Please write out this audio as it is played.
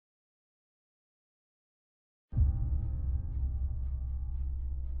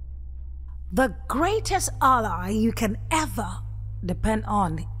The greatest ally you can ever depend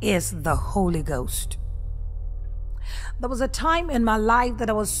on is the Holy Ghost. There was a time in my life that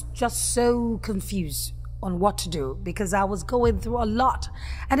I was just so confused on what to do because I was going through a lot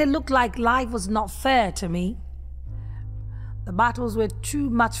and it looked like life was not fair to me. The battles were too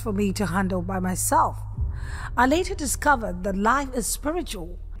much for me to handle by myself. I later discovered that life is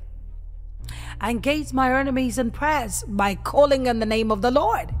spiritual. I engaged my enemies in prayers by calling on the name of the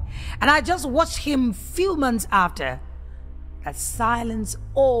Lord. And I just watched him few months after that silence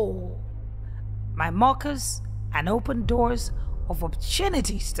all my mockers and open doors of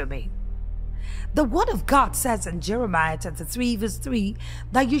opportunities to me. The word of God says in Jeremiah chapter 3 verse 3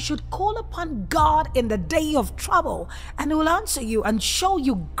 that you should call upon God in the day of trouble and he will answer you and show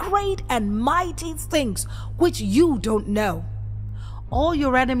you great and mighty things which you don't know. All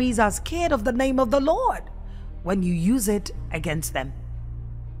your enemies are scared of the name of the Lord when you use it against them.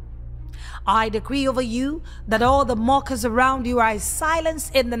 I decree over you that all the mockers around you are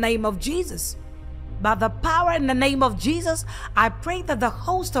silenced in the name of Jesus. By the power in the name of Jesus, I pray that the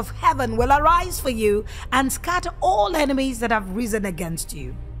host of heaven will arise for you and scatter all enemies that have risen against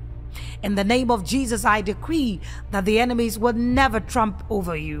you. In the name of Jesus, I decree that the enemies will never trump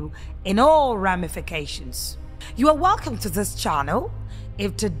over you in all ramifications. You are welcome to this channel.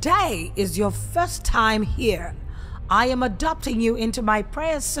 If today is your first time here, I am adopting you into my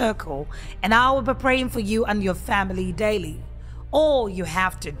prayer circle and I will be praying for you and your family daily. All you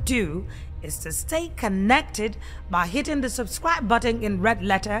have to do is to stay connected by hitting the subscribe button in red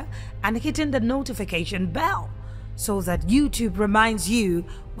letter and hitting the notification bell so that YouTube reminds you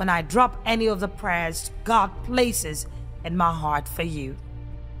when I drop any of the prayers God places in my heart for you.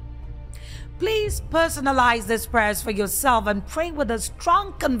 Please personalize these prayers for yourself and pray with a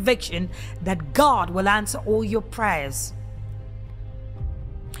strong conviction that God will answer all your prayers.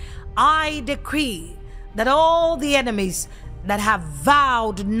 I decree that all the enemies that have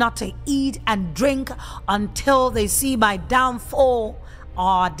vowed not to eat and drink until they see my downfall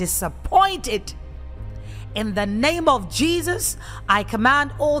are disappointed. In the name of Jesus, I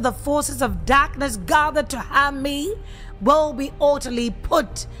command all the forces of darkness gathered to harm me will be utterly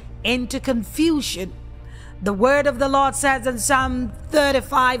put into confusion. The word of the Lord says in Psalm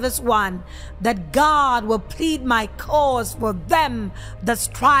 35 verse 1 that God will plead my cause for them that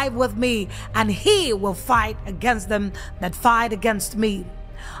strive with me, and he will fight against them that fight against me.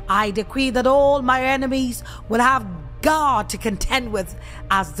 I decree that all my enemies will have God to contend with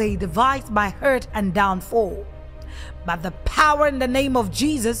as they devise my hurt and downfall. By the power in the name of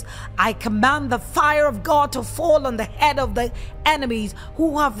Jesus, I command the fire of God to fall on the head of the enemies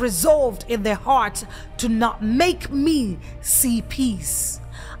who have resolved in their hearts to not make me see peace.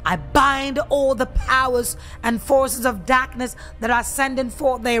 I bind all the powers and forces of darkness that are sending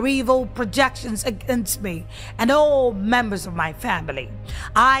forth their evil projections against me and all members of my family.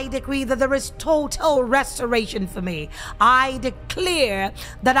 I decree that there is total restoration for me. I declare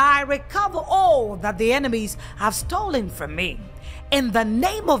that I recover all that the enemies have stolen from me. In the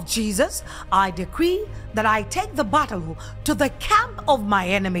name of Jesus, I decree that I take the battle to the camp of my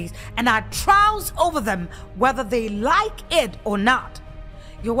enemies and I trounce over them whether they like it or not.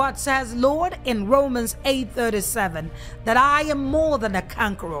 Your word says, Lord, in Romans 8:37, that I am more than a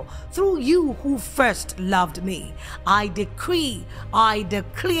conqueror through you who first loved me. I decree, I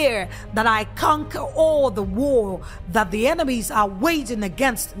declare that I conquer all the war that the enemies are waging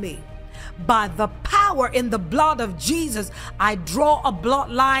against me. By the power in the blood of Jesus, I draw a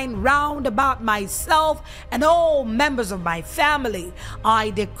bloodline round about myself and all members of my family. I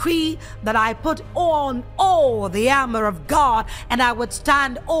decree that I put on all the armor of God and I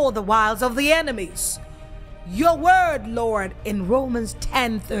withstand all the wiles of the enemies. Your word, Lord, in Romans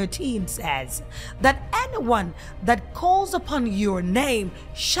 10:13 says that anyone that calls upon your name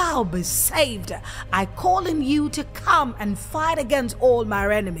shall be saved. I call on you to come and fight against all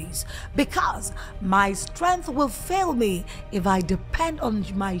my enemies, because my strength will fail me if I depend on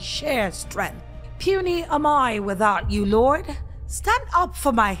my sheer strength. Puny am I without you, Lord. Stand up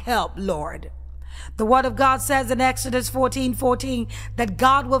for my help, Lord. The word of God says in Exodus 14:14 that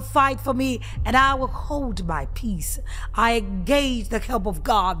God will fight for me and I will hold my peace. I engage the help of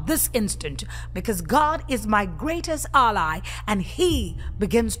God this instant because God is my greatest ally and he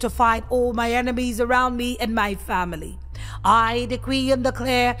begins to fight all my enemies around me and my family. I decree and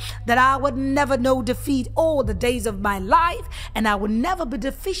declare that I would never know defeat all the days of my life, and I would never be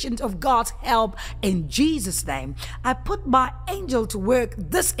deficient of God's help in Jesus' name. I put my angel to work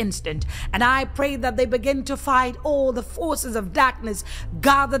this instant, and I pray that they begin to fight all the forces of darkness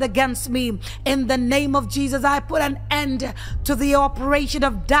gathered against me. In the name of Jesus, I put an end to the operation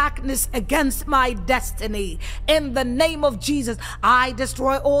of darkness against my destiny. In the name of Jesus, I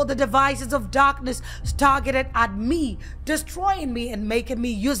destroy all the devices of darkness targeted at me, destroying me and making me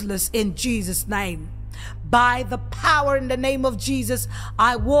useless in Jesus' name. By the power in the name of Jesus,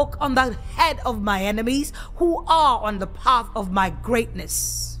 I walk on the head of my enemies who are on the path of my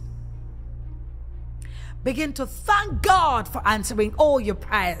greatness. Begin to thank God for answering all your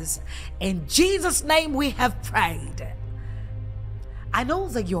prayers. In Jesus' name we have prayed. I know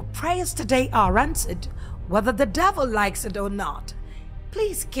that your prayers today are answered, whether the devil likes it or not.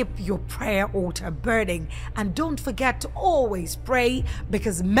 Please keep your prayer altar burning, and don't forget to always pray,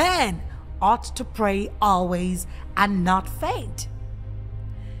 because man ought to pray always and not faint.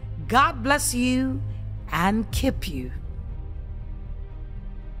 God bless you and keep you.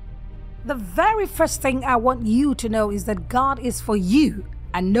 The very first thing I want you to know is that God is for you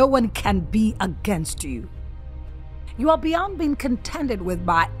and no one can be against you. You are beyond being contended with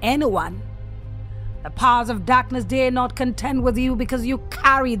by anyone. The powers of darkness dare not contend with you because you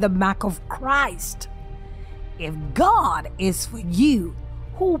carry the mark of Christ. If God is for you,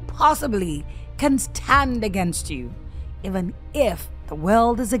 who possibly can stand against you? Even if the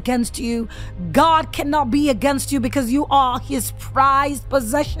world is against you, God cannot be against you because you are His prized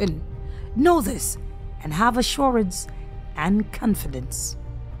possession. Know this and have assurance and confidence.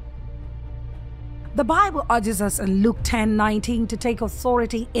 The Bible urges us in Luke 10:19 to take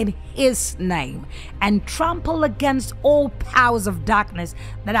authority in His name and trample against all powers of darkness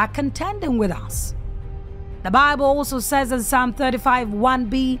that are contending with us. The Bible also says in Psalm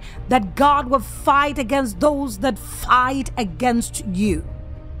 35:1b that God will fight against those that fight against you.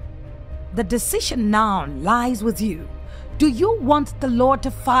 The decision now lies with you. Do you want the Lord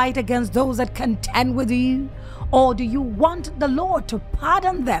to fight against those that contend with you, or do you want the Lord to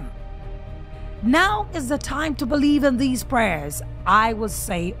pardon them? Now is the time to believe in these prayers I will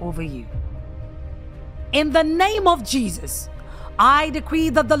say over you. In the name of Jesus, I decree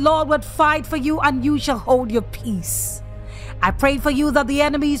that the Lord would fight for you and you shall hold your peace. I pray for you that the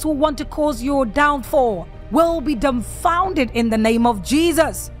enemies who want to cause your downfall will be dumbfounded in the name of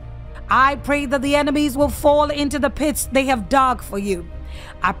Jesus. I pray that the enemies will fall into the pits they have dug for you.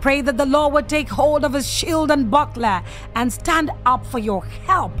 I pray that the Lord would take hold of His shield and buckler and stand up for your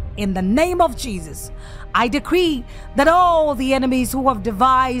help in the name of Jesus. I decree that all the enemies who have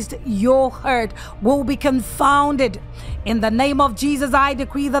devised your hurt will be confounded. In the name of Jesus, I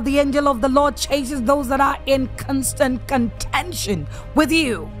decree that the angel of the Lord chases those that are in constant contention with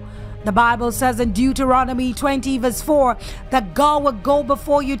you. The Bible says in Deuteronomy 20:4 that God will go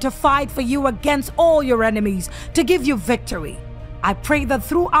before you to fight for you against all your enemies, to give you victory. I pray that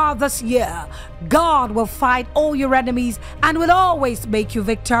throughout this year, God will fight all your enemies and will always make you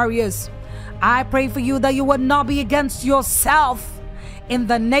victorious. I pray for you that you would not be against yourself. In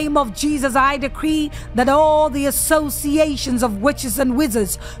the name of Jesus, I decree that all the associations of witches and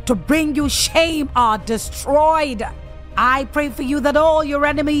wizards to bring you shame are destroyed. I pray for you that all your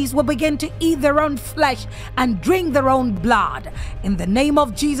enemies will begin to eat their own flesh and drink their own blood. In the name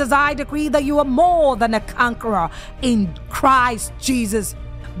of Jesus, I decree that you are more than a conqueror in Christ Jesus.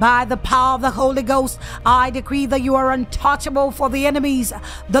 By the power of the Holy Ghost, I decree that you are untouchable for the enemies.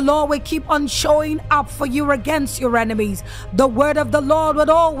 The Lord will keep on showing up for you against your enemies. The word of the Lord would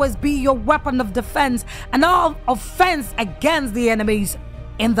always be your weapon of defense and of offense against the enemies.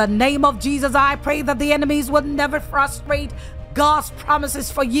 In the name of Jesus, I pray that the enemies would never frustrate God's promises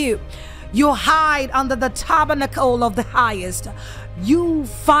for you. You hide under the tabernacle of the highest. You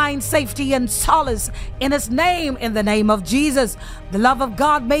find safety and solace in His name, in the name of Jesus. The love of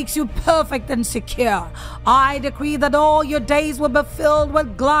God makes you perfect and secure. I decree that all your days will be filled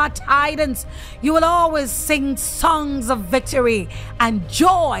with glad tidings. You will always sing songs of victory and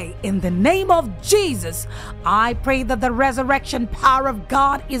joy in the name of Jesus. I pray that the resurrection power of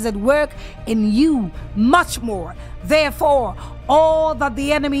God is at work in you much more. Therefore, all that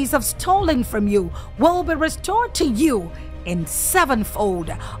the enemies have stolen from you will be restored to you in sevenfold.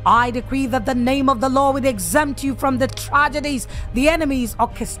 I decree that the name of the Lord will exempt you from the tragedies the enemies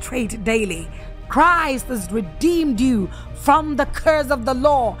orchestrate daily. Christ has redeemed you from the curse of the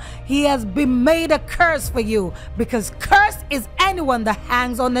law. He has been made a curse for you, because cursed is anyone that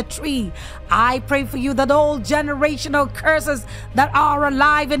hangs on a tree. I pray for you that all generational curses that are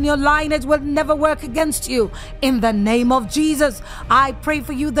alive in your lineage will never work against you. In the name of Jesus, I pray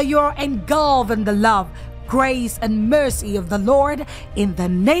for you that you're engulfed in the love, grace, and mercy of the Lord in the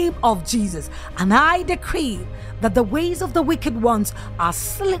name of Jesus. And I decree that the ways of the wicked ones are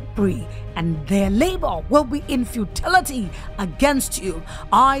slippery and their labor will be in futility against you.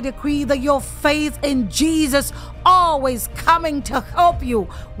 I decree that your faith in Jesus, always coming to help you,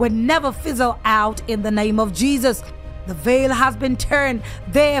 will never fizzle out in the name of Jesus. The veil has been turned.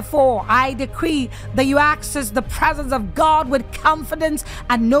 Therefore, I decree that you access the presence of God with confidence,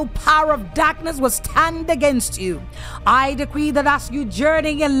 and no power of darkness will stand against you. I decree that as you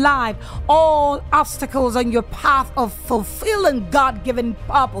journey in life, all obstacles on your path of fulfilling God-given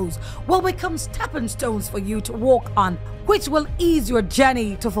purpose will become stepping stones for you to walk on, which will ease your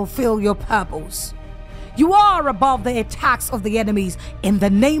journey to fulfill your purpose. You are above the attacks of the enemies in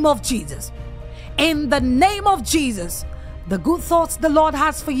the name of Jesus. In the name of Jesus, the good thoughts the Lord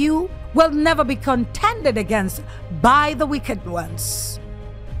has for you will never be contended against by the wicked ones.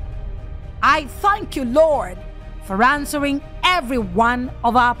 I thank you, Lord, for answering every one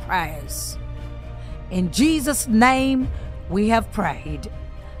of our prayers. In Jesus' name we have prayed.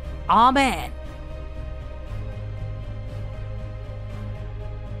 Amen.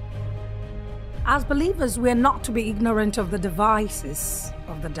 As believers, we are not to be ignorant of the devices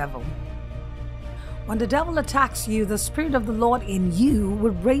of the devil. When the devil attacks you, the Spirit of the Lord in you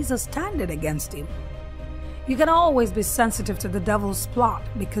will raise a standard against him. You can always be sensitive to the devil's plot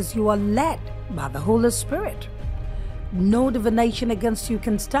because you are led by the Holy Spirit. No divination against you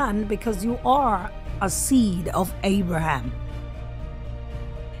can stand because you are a seed of Abraham.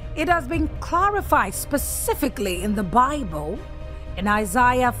 It has been clarified specifically in the Bible in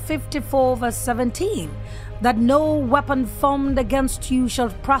Isaiah 54 verse 17 that no weapon formed against you shall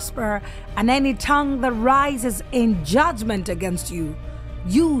prosper, and any tongue that rises in judgment against you,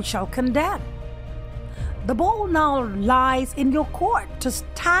 you shall condemn. The ball now lies in your court to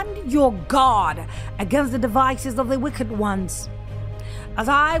stand your guard against the devices of the wicked ones. As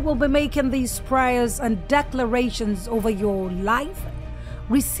I will be making these prayers and declarations over your life,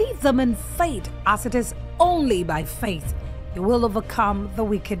 receive them in faith, as it is only by faith you will overcome the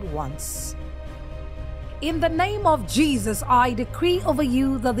wicked ones. In the name of Jesus, I decree over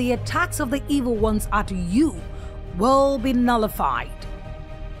you that the attacks of the evil ones at you will be nullified.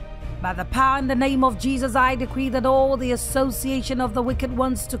 By the power in the name of Jesus, I decree that all the association of the wicked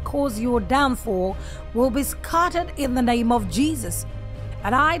ones to cause your downfall will be scattered in the name of Jesus.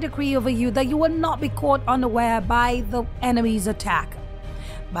 And I decree over you that you will not be caught unaware by the enemy's attack.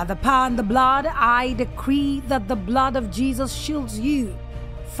 By the power and the blood, I decree that the blood of Jesus shields you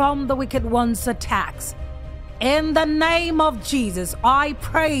from the wicked one's attacks. In the name of Jesus, I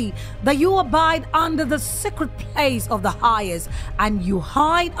pray that you abide under the secret place of the highest, and you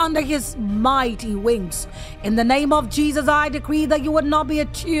hide under his mighty wings. In the name of Jesus, I decree that you would not be a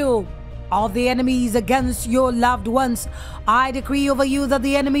tool of the enemies against your loved ones. I decree over you that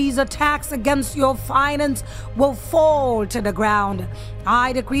the enemy's attacks against your finance will fall to the ground.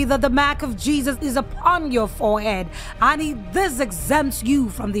 I decree that the mark of Jesus is upon your forehead, and this exempts you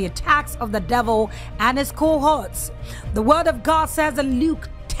from the attacks of the devil and his cohorts. The word of God says in Luke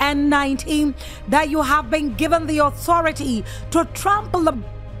 10:19 that you have been given the authority to trample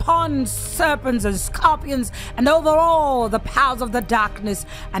upon serpents and scorpions and over all the powers of the darkness,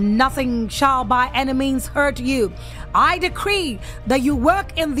 and nothing shall by any means hurt you. I decree that you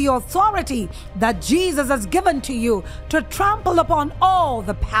work in the authority that Jesus has given to you to trample upon all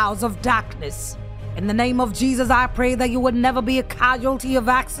the powers of darkness. In the name of Jesus, I pray that you would never be a casualty of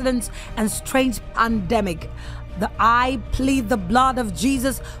accidents and strange pandemic. I plead the blood of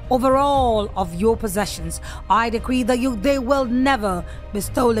Jesus over all of your possessions. I decree that they will never be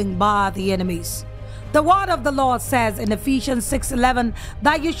stolen by the enemies. The word of the Lord says in Ephesians 6:11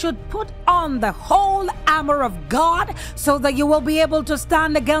 that you should put on the whole armor of God so that you will be able to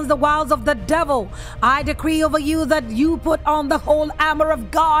stand against the wiles of the devil. I decree over you that you put on the whole armor of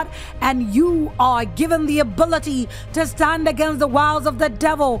God, and you are given the ability to stand against the wiles of the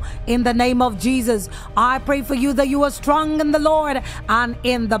devil in the name of Jesus. I pray for you that you are strong in the Lord and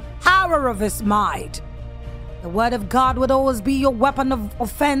in the power of his might. The word of God would always be your weapon of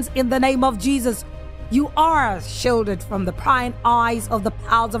offense in the name of Jesus. You are shielded from the prying eyes of the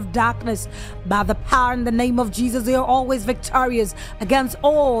powers of darkness. By the power in the name of Jesus, you are always victorious against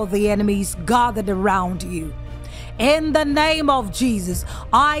all the enemies gathered around you. In the name of Jesus,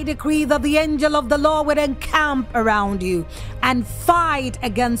 I decree that the angel of the Lord will encamp around you and fight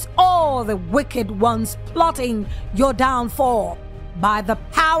against all the wicked ones plotting your downfall. By the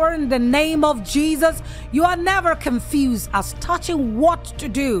power in the name of Jesus, you are never confused as touching what to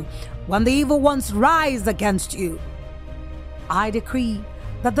do when the evil ones rise against you. I decree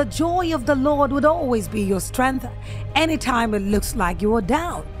that the joy of the Lord would always be your strength anytime it looks like you are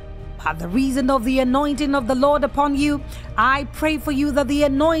down. By the reason of the anointing of the Lord upon you, I pray for you that the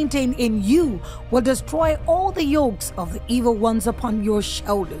anointing in you will destroy all the yokes of the evil ones upon your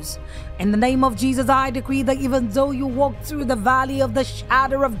shoulders. In the name of Jesus, I decree that even though you walk through the valley of the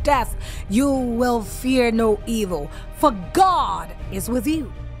shadow of death, you will fear no evil, for God is with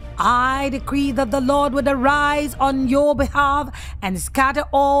you. I decree that the Lord would arise on your behalf and scatter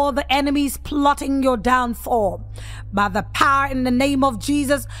all the enemies plotting your downfall. By the power in the name of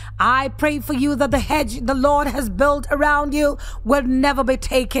Jesus, I pray for you that the hedge the Lord has built around you will never be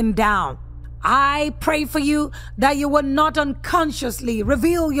taken down. I pray for you that you will not unconsciously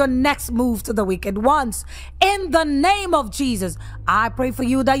reveal your next move to the wicked ones. In the name of Jesus, I pray for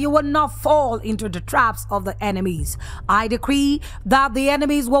you that you will not fall into the traps of the enemies. I decree that the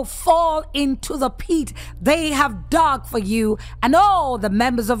enemies will fall into the pit they have dug for you and all the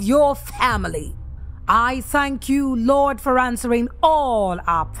members of your family. I thank you, Lord, for answering all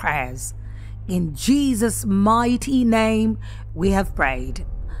our prayers. In Jesus' mighty name we have prayed.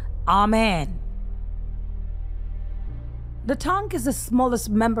 Amen. The tongue is the smallest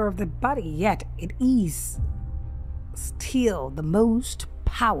member of the body, yet it is still the most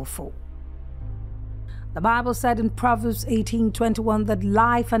powerful. The Bible said in Proverbs 18:21 that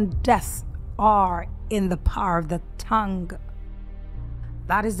life and death are in the power of the tongue.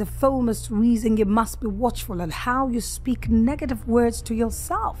 That is the foremost reason you must be watchful at how you speak negative words to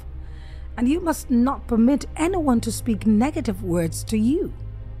yourself, and you must not permit anyone to speak negative words to you.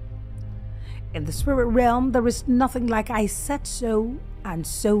 In the spirit realm, there is nothing like I said so and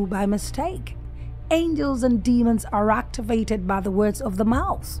so by mistake. Angels and demons are activated by the words of the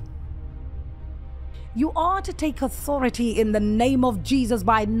mouth. You are to take authority in the name of Jesus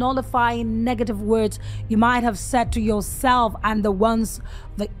by nullifying negative words you might have said to yourself and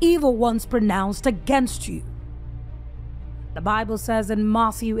the evil ones pronounced against you. The Bible says in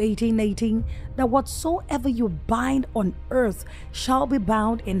Matthew 18:18 that whatsoever you bind on earth shall be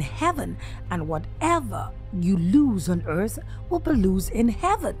bound in heaven, and whatever you loose on earth will be loosed in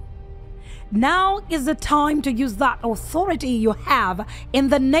heaven. Now is the time to use that authority you have in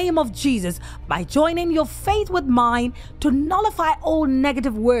the name of Jesus by joining your faith with mine to nullify all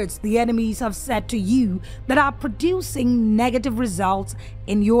negative words the enemies have said to you that are producing negative results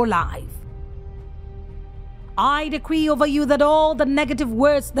in your life. I decree over you that all the negative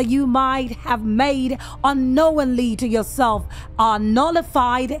words that you might have made unknowingly to yourself are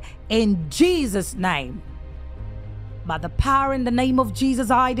nullified in Jesus' name. By the power in the name of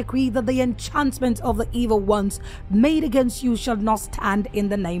Jesus, I decree that the enchantments of the evil ones made against you shall not stand in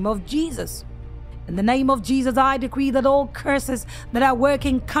the name of Jesus. In the name of Jesus, I decree that all curses that are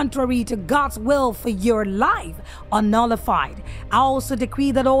working contrary to God's will for your life are nullified. I also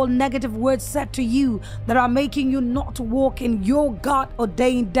decree that all negative words said to you that are making you not to walk in your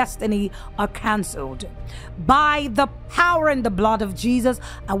God-ordained destiny are cancelled. By the power and the blood of Jesus,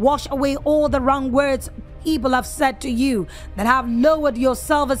 I wash away all the wrong words people have said to you that have lowered your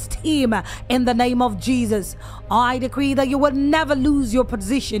self-esteem in the name of Jesus. I decree that you will never lose your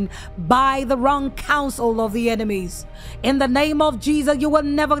position by the wrong counsel of the enemies. In the name of Jesus, you will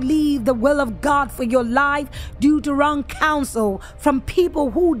never leave the will of God for your life due to wrong counsel from people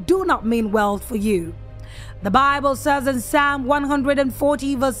who do not mean well for you. The Bible says in Psalm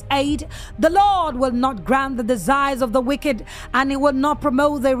 140 verse 8, the Lord will not grant the desires of the wicked, and he will not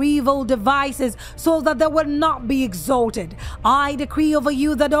promote their evil devices, so that they will not be exalted. I decree over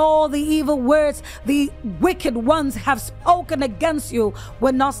you that all the evil words the wicked ones have spoken against you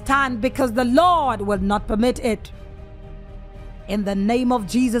will not stand, because the Lord will not permit it. In the name of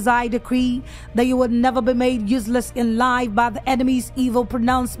Jesus, I decree that you will never be made useless in life by the enemy's evil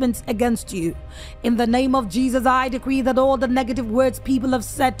pronouncements against you. In the name of Jesus, I decree that all the negative words people have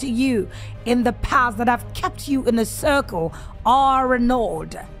said to you in the past that have kept you in a circle are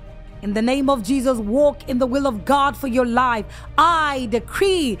annulled. In the name of Jesus, walk in the will of God for your life. I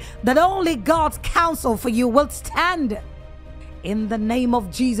decree that only God's counsel for you will stand. In the name of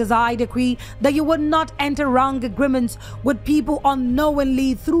Jesus, I decree that you will not enter wrong agreements with people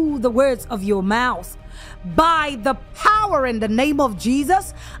unknowingly through the words of your mouth. By the power in the name of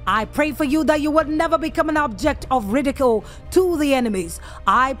Jesus, I pray for you that you would never become an object of ridicule to the enemies.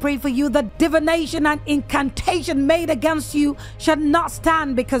 I pray for you that divination and incantation made against you should not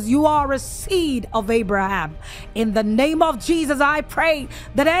stand, because you are a seed of Abraham. In the name of Jesus, I pray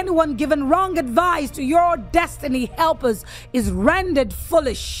that anyone giving wrong advice to your destiny helpers is rendered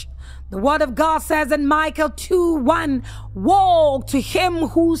foolish. The word of God says in Micah 2:1, woe to him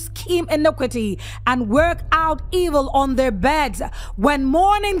who scheme iniquity and work out evil on their beds. When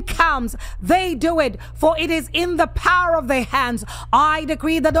morning comes, they do it, for it is in the power of their hands. I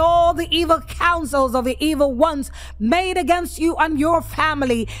decree that all the evil counsels of the evil ones made against you and your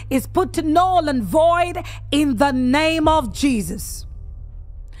family is put to null and void in the name of Jesus.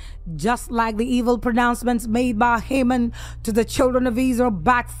 Just like the evil pronouncements made by Haman to the children of Israel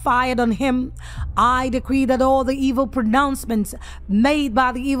backfired on him, I decree that all the evil pronouncements made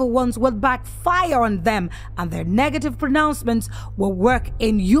by the evil ones will backfire on them, and their negative pronouncements will work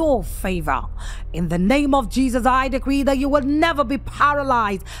in your favor. In the name of Jesus, I decree that you will never be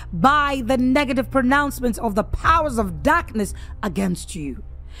paralyzed by the negative pronouncements of the powers of darkness against you.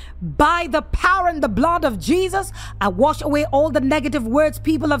 By the power and the blood of Jesus, I wash away all the negative words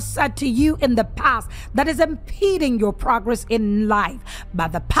people have said to you in the past that is impeding your progress in life. By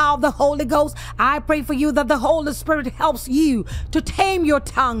the power of the Holy Ghost, I pray for you that the Holy Spirit helps you to tame your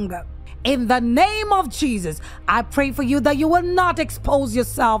tongue. In the name of Jesus, I pray for you that you will not expose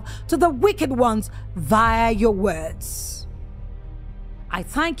yourself to the wicked ones via your words. I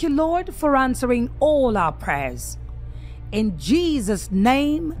thank you, Lord, for answering all our prayers. In Jesus'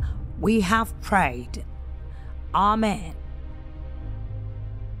 name, we have prayed. Amen.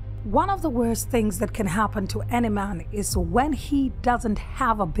 One of the worst things that can happen to any man is when he doesn't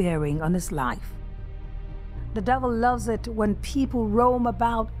have a bearing on his life. The devil loves it when people roam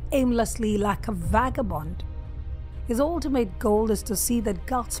about aimlessly like a vagabond. His ultimate goal is to see that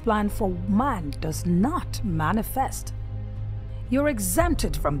God's plan for man does not manifest. You're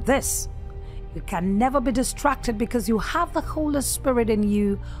exempted from this. You can never be distracted because you have the Holy Spirit in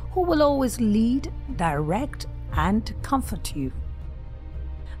you, who will always lead, direct, and comfort you.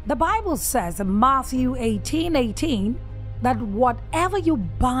 The Bible says in Matthew 18:18 that whatever you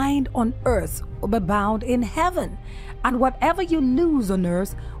bind on earth will be bound in heaven, and whatever you lose on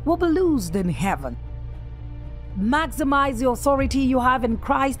earth will be loosed in heaven. Maximize the authority you have in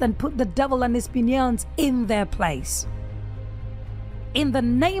Christ and put the devil and his minions in their place. In the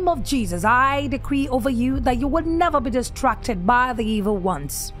name of Jesus, I decree over you that you will never be distracted by the evil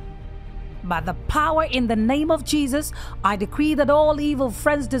ones. By the power in the name of Jesus, I decree that all evil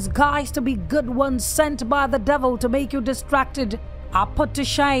friends disguised to be good ones sent by the devil to make you distracted are put to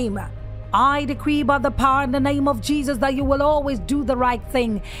shame. I decree by the power in the name of Jesus that you will always do the right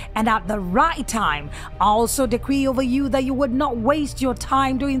thing and at the right time. I also decree over you that you would not waste your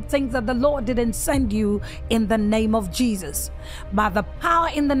time doing things that the Lord didn't send you, in the name of Jesus. By the power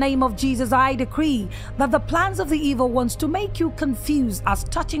in the name of Jesus, I decree that the plans of the evil ones to make you confused as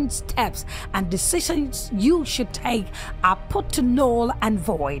touching steps and decisions you should take are put to null and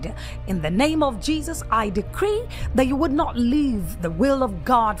void. In the name of Jesus, I decree that you would not leave the will of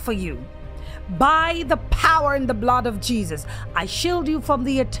God for you. By the power in the blood of Jesus, I shield you from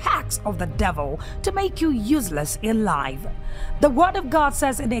the attacks of the devil to make you useless in life. The word of God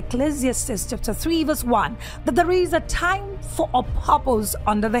says in Ecclesiastes chapter 3 verse 1 that there is a time for a purpose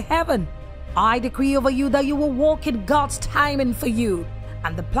under the heaven. I decree over you that you will walk in God's timing for you,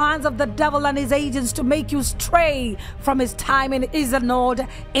 and the plans of the devil and his agents to make you stray from his timing is annulled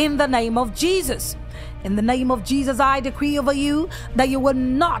in the name of Jesus. In the name of Jesus, I decree over you that you will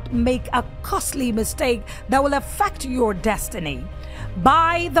not make a costly mistake that will affect your destiny.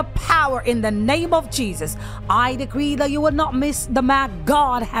 By the power in the name of Jesus, I decree that you will not miss the mark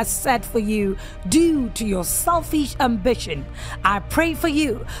God has set for you due to your selfish ambition. I pray for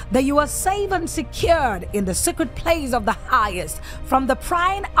you that you are safe and secured in the secret place of the highest from the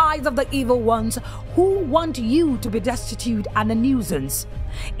prying eyes of the evil ones who want you to be destitute and a nuisance.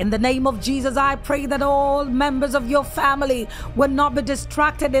 In the name of Jesus, I pray that all members of your family will not be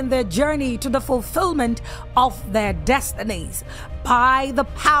distracted in their journey to the fulfillment of their destinies. By the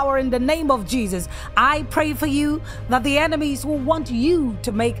power in the name of Jesus, I pray for you that the enemies who want you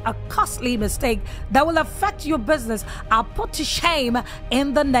to make a costly mistake that will affect your business are put to shame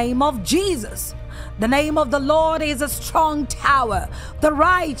in the name of Jesus. The name of the Lord is a strong tower. The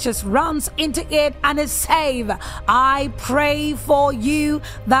righteous runs into it and is saved. I pray for you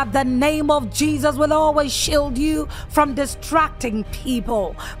that the name of Jesus will always shield you from distracting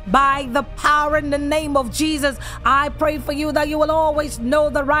people. By the power in the name of Jesus, I pray for you that you will always know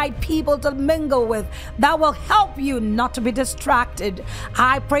the right people to mingle with that will help you not to be distracted.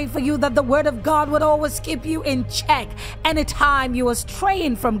 I pray for you that the word of God would always keep you in check anytime you are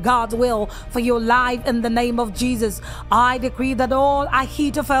straying from God's will for your life in the name of Jesus. I decree that all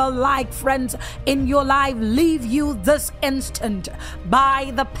Ahithophel-like friends in your life leave you this instant.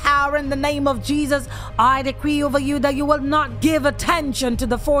 By the power in the name of Jesus, I decree over you that you will not give attention to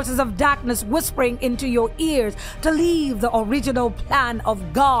the forces of darkness whispering into your ears to leave the original plan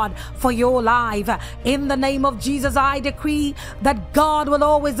of God for your life. In the name of Jesus, I decree that God will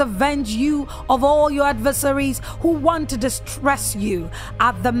always avenge you of all your adversaries who want to distress you.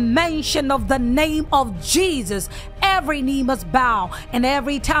 At the mention of the name of Jesus, every knee must bow and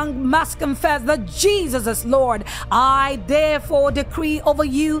every tongue must confess that Jesus is Lord. I therefore decree over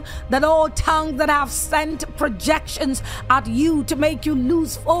you that all tongues that have sent projections at you to make you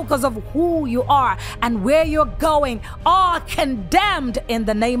lose focus of who you are and where you're going are condemned in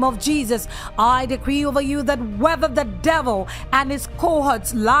the name of Jesus. I decree over you that whether the devil and his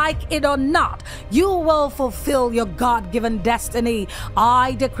cohorts like it or not, you will fulfill your God-given destiny.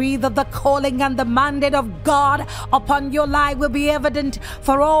 I decree that the calling and the mandate of God upon your life will be evident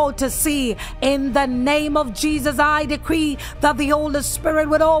for all to see. In the name of Jesus, I decree that the Holy Spirit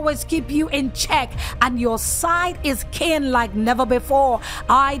would always keep you in check and your sight is keen like never before.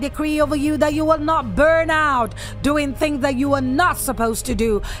 I decree over you that you will not burn out doing things that you are not supposed to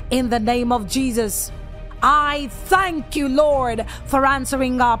do in the name of Jesus. I thank you, Lord, for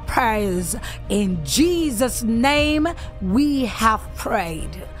answering our prayers. In Jesus' name we have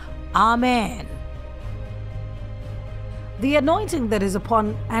prayed. Amen. The anointing that is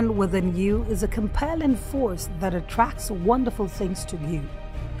upon and within you is a compelling force that attracts wonderful things to you.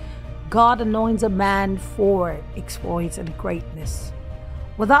 God anoints a man for exploits and greatness.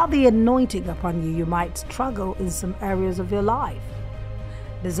 Without the anointing upon you, you might struggle in some areas of your life.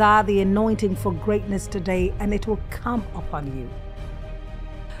 Desire the anointing for greatness today, and it will come upon you.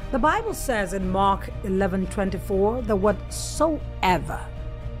 The Bible says in Mark 11:24 that whatsoever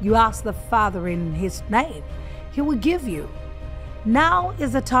you ask the Father in His name, He will give you. Now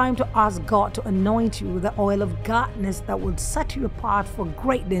is the time to ask God to anoint you with the oil of godness that will set you apart for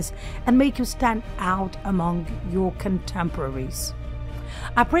greatness and make you stand out among your contemporaries.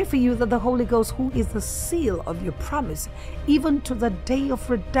 I pray for you that the Holy Ghost, who is the seal of your promise, even to the day of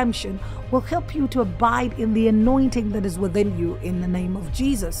redemption, will help you to abide in the anointing that is within you in the name of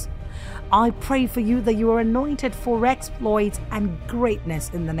Jesus. I pray for you that you are anointed for exploits and greatness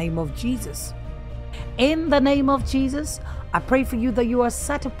in the name of Jesus. In the name of Jesus, I pray for you that you are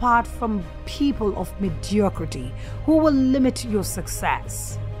set apart from people of mediocrity who will limit your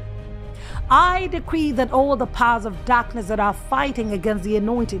success. I decree that all the powers of darkness that are fighting against the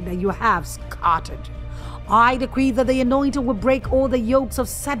anointing that you have scattered. I decree that the anointing will break all the yokes of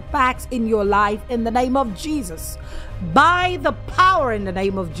setbacks in your life in the name of Jesus. By the power in the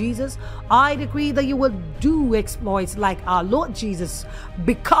name of Jesus, I decree that you will do exploits like our Lord Jesus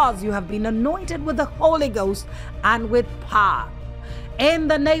because you have been anointed with the Holy Ghost and with power. In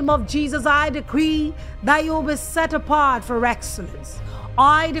the name of Jesus, I decree that you will be set apart for excellence.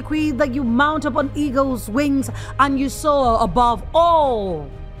 I decree that you mount up on eagle's wings and you soar above all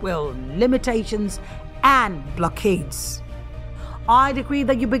limitations and blockades. I decree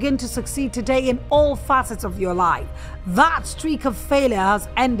that you begin to succeed today in all facets of your life. That streak of failure has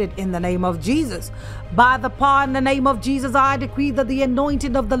ended in the name of Jesus. By the power in the name of Jesus, I decree that the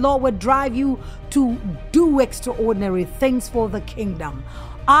anointing of the Lord will drive you to do extraordinary things for the kingdom.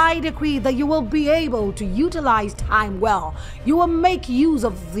 I decree that you will be able to utilize time well. You will make use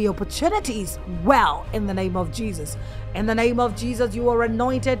of the opportunities well in the name of Jesus. In the name of Jesus, you are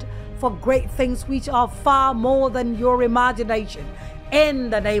anointed for great things which are far more than your imagination. In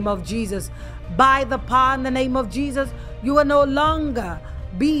the name of Jesus, by the power in the name of Jesus, you will no longer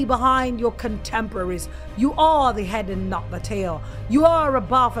be behind your contemporaries. You are the head and not the tail. You are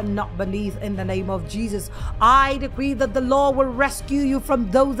above and not beneath in the name of Jesus. I decree that the Lord will rescue you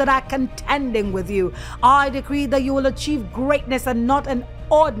from those that are contending with you. I decree that you will achieve greatness and not an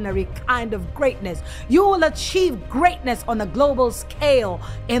ordinary kind of greatness. You will achieve greatness on a global scale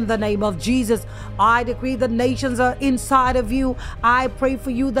in the name of Jesus. I decree the nations are inside of you. I pray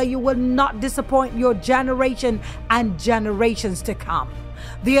for you that you will not disappoint your generation and generations to come.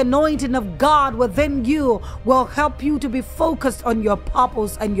 The anointing of God within you will help you to be focused on your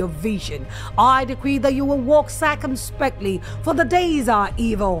purpose and your vision. I decree that you will walk circumspectly, for the days are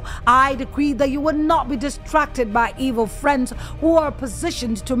evil. I decree that you will not be distracted by evil friends who are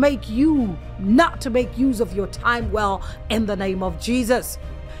positioned to make you not to make use of your time well, in the name of Jesus.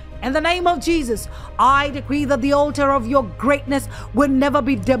 In the name of Jesus, I decree that the altar of your greatness will never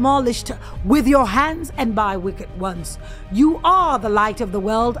be demolished with your hands and by wicked ones. You are the light of the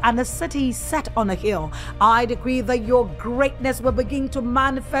world and a city set on a hill. I decree that your greatness will begin to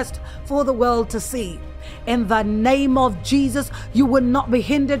manifest for the world to see. In the name of Jesus, you will not be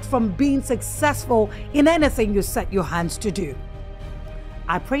hindered from being successful in anything you set your hands to do.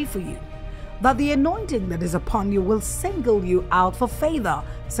 I pray for you that the anointing that is upon you will single you out for favor,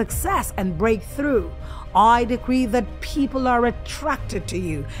 success, and breakthrough. I decree that people are attracted to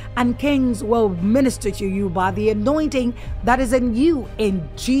you and kings will minister to you by the anointing that is in you, in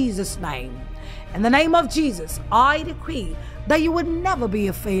Jesus' name. In the name of Jesus, I decree that you would never be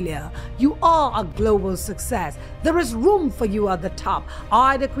a failure. You are a global success. There is room for you at the top.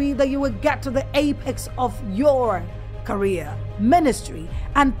 I decree that you will get to the apex of your career, ministry,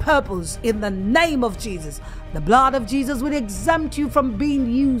 and purpose in the name of Jesus. The blood of Jesus will exempt you from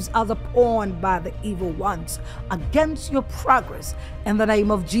being used as a pawn by the evil ones against your progress in the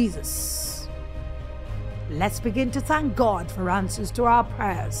name of Jesus. Let's begin to thank God for answers to our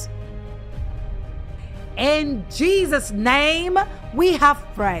prayers. In Jesus' name we have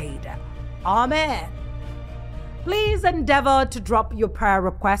prayed. Amen. Please endeavor to drop your prayer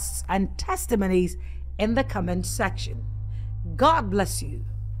requests and testimonies in the comment section. God bless you.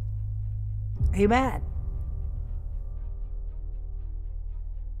 Amen.